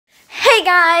Hey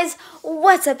guys,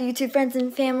 what's up YouTube friends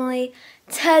and family?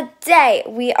 Today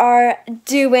we are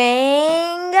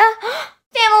doing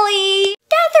family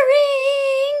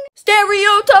gathering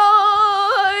stereotypes.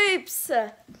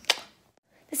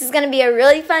 This is going to be a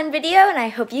really fun video and I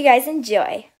hope you guys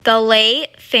enjoy. The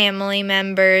late family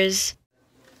members.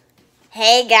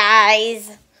 Hey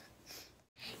guys.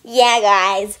 Yeah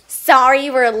guys, sorry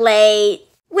we're late.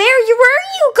 Where were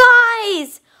you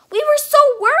guys? We were so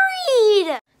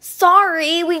worried.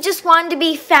 Sorry, we just wanted to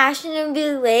be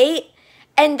fashionably late,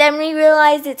 and then we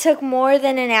realized it took more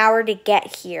than an hour to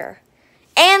get here.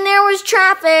 And there was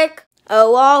traffic.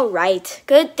 Oh, all right.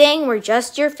 Good thing we're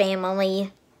just your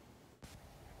family.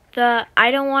 The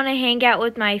I don't want to hang out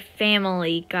with my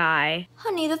family guy.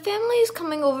 Honey, the family is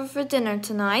coming over for dinner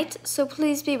tonight, so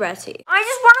please be ready. I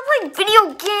just want to play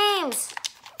video games.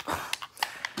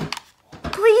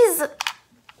 Please.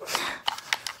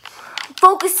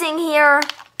 Focusing here.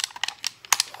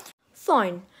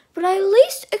 Fine, but I at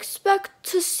least expect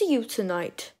to see you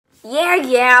tonight.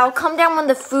 Yeah, I'll come down when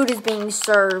the food is being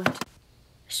served.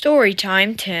 Story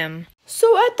time, Tim.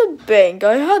 So at the bank,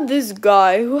 I had this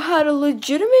guy who had a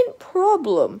legitimate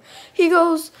problem. He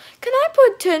goes, "Can I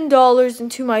put $10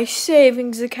 into my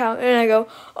savings account?" And I go,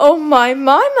 "Oh my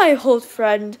old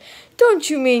friend, don't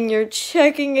you mean your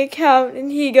checking account?"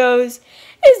 And he goes,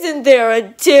 "Isn't there a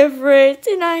difference?"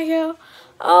 And I go,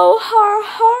 "Oh, har.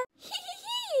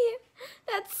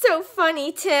 That's so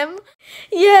funny, Tim.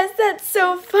 Yes, that's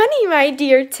so funny, my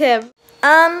dear Tim."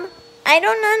 I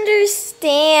don't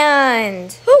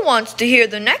understand. Who wants to hear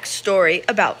the next story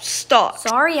about stocks?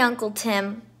 Sorry, Uncle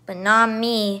Tim, but not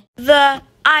me. The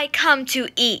I come to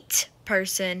eat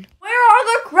person. Where are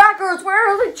the crackers? Where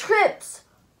are the chips?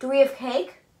 Do we have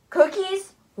cake?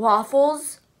 Cookies?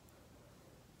 Waffles?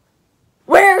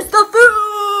 Where's the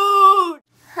food?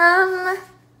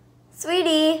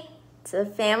 Sweetie, it's a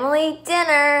family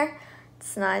dinner.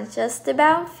 It's not just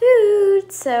about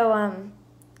food, so,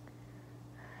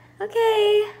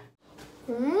 okay.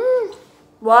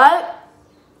 What?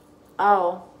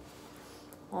 Oh.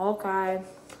 Okay.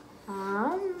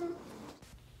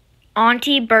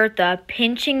 Auntie Bertha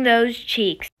pinching those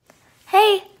cheeks.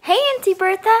 Hey, Auntie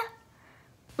Bertha.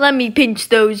 Let me pinch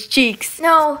those cheeks.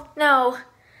 No.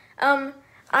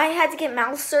 I had to get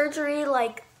mouth surgery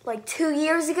like 2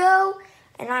 years ago,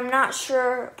 and I'm not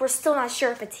sure, we're still not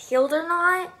sure if it's healed or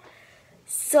not.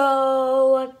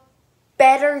 So,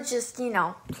 better just,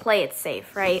 play it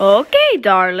safe, right? Okay,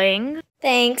 darling.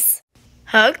 Thanks.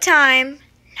 Hug time.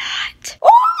 Not.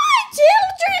 Oh, my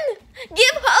children!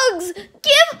 Give hugs!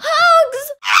 Give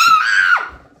hugs!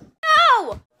 Ah!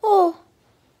 No! Oh,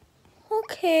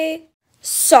 okay.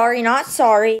 Sorry, not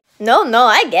sorry. No,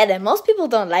 I get it. Most people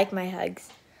don't like my hugs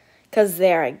because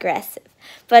they're aggressive.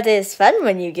 But it's fun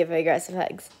when you give aggressive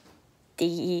hugs.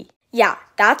 Yeah,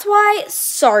 that's why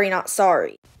sorry, not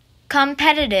sorry.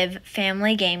 Competitive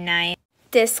family game night.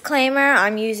 Disclaimer,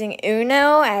 I'm using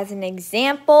Uno as an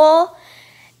example.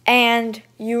 And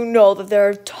you know that there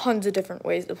are tons of different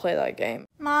ways to play that game.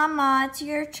 Mama, it's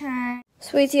your turn.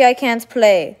 Sweetie, I can't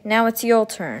play. Now it's your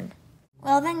turn.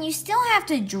 Well, then you still have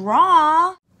to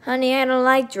draw. Honey, I don't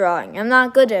like drawing. I'm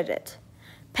not good at it.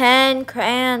 Pen,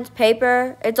 crayons,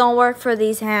 paper, it don't work for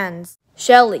these hands.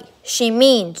 Shelly, she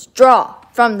means draw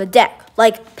from the deck,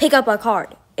 like pick up a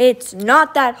card. It's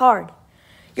not that hard.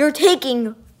 You're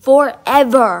taking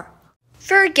forever.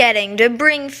 Forgetting to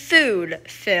bring food,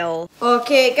 Phil.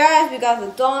 Okay, guys, we got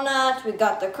the donuts, we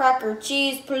got the cracker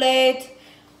cheese plate,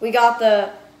 we got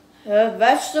the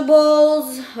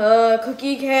vegetables,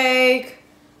 cookie cake.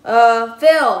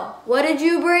 Phil, what did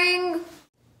you bring?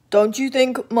 Don't you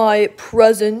think my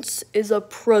presence is a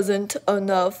present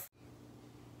enough?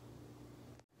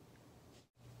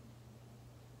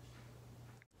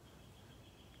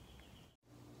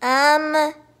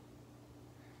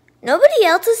 Nobody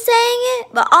else is saying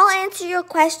it, but I'll answer your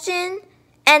question.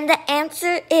 And the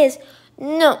answer is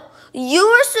no. You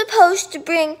were supposed to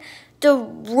bring the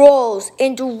rolls,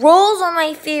 and the rolls are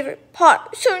my favorite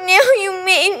part. So now you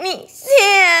made me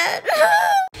sad.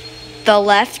 The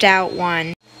left out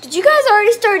one. Did you guys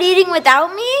already start eating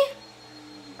without me?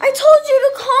 I told you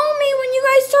to call me when you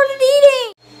guys started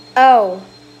eating. Oh.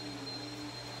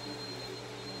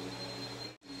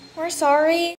 We're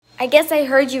sorry. I guess I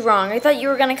heard you wrong. I thought you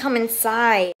were going to come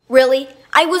inside. Really?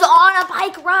 I was on a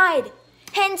bike ride.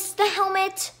 Hence the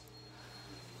helmet.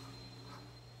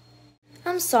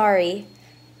 I'm sorry.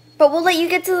 But we'll let you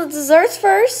get to the desserts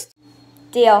first.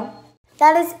 Deal.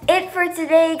 That is it for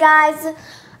today, guys.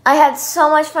 I had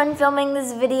so much fun filming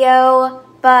this video,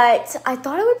 but I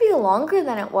thought it would be longer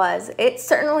than it was. It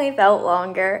certainly felt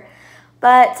longer.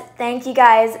 But thank you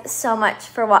guys so much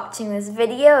for watching this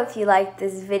video. If you liked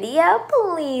this video,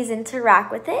 please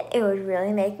interact with it. It would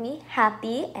really make me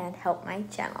happy and help my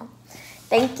channel.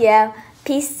 Thank you.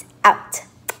 Peace out.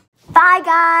 Bye,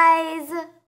 guys.